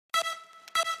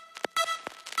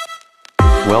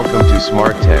Welcome to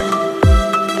Smart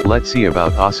Tech. Let's see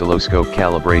about oscilloscope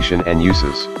calibration and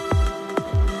uses.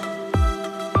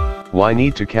 Why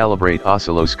need to calibrate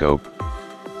oscilloscope?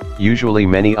 Usually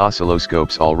many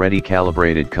oscilloscopes already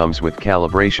calibrated comes with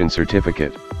calibration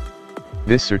certificate.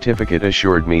 This certificate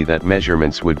assured me that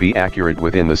measurements would be accurate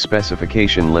within the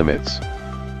specification limits.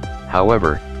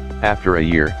 However, after a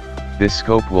year, this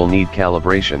scope will need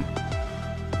calibration.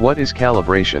 What is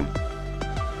calibration?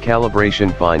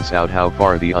 Calibration finds out how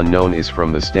far the unknown is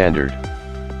from the standard.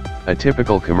 A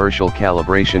typical commercial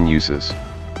calibration uses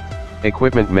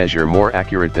equipment measure more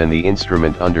accurate than the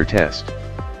instrument under test.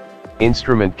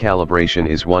 Instrument calibration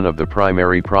is one of the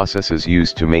primary processes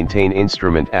used to maintain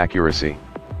instrument accuracy.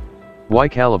 Why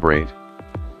calibrate?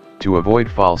 To avoid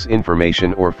false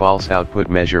information or false output,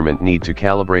 measurement need to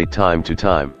calibrate time to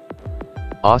time.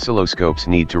 Oscilloscopes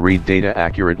need to read data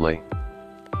accurately.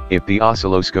 If the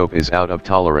oscilloscope is out of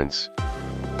tolerance,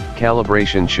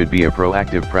 calibration should be a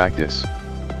proactive practice.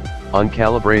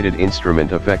 Uncalibrated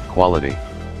instrument affect quality.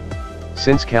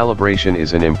 Since calibration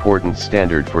is an important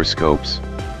standard for scopes,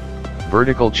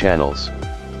 vertical channels,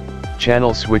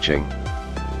 channel switching,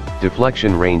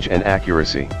 deflection range and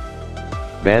accuracy,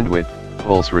 bandwidth,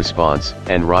 pulse response,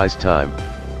 and rise time,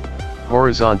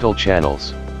 horizontal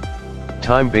channels,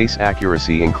 time base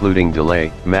accuracy including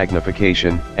delay,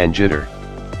 magnification, and jitter,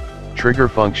 trigger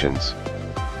functions,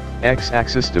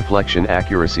 x-axis deflection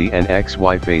accuracy and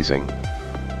xy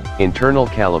phasing, internal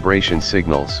calibration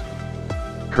signals,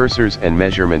 cursors and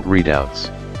measurement readouts,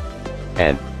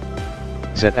 and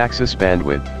z-axis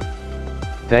bandwidth.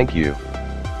 Thank you.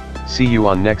 See you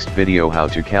on next video how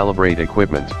to calibrate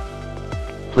equipment.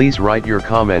 Please write your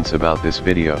comments about this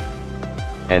video.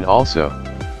 And also,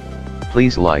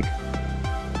 please like,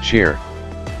 share,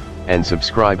 and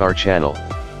subscribe our channel.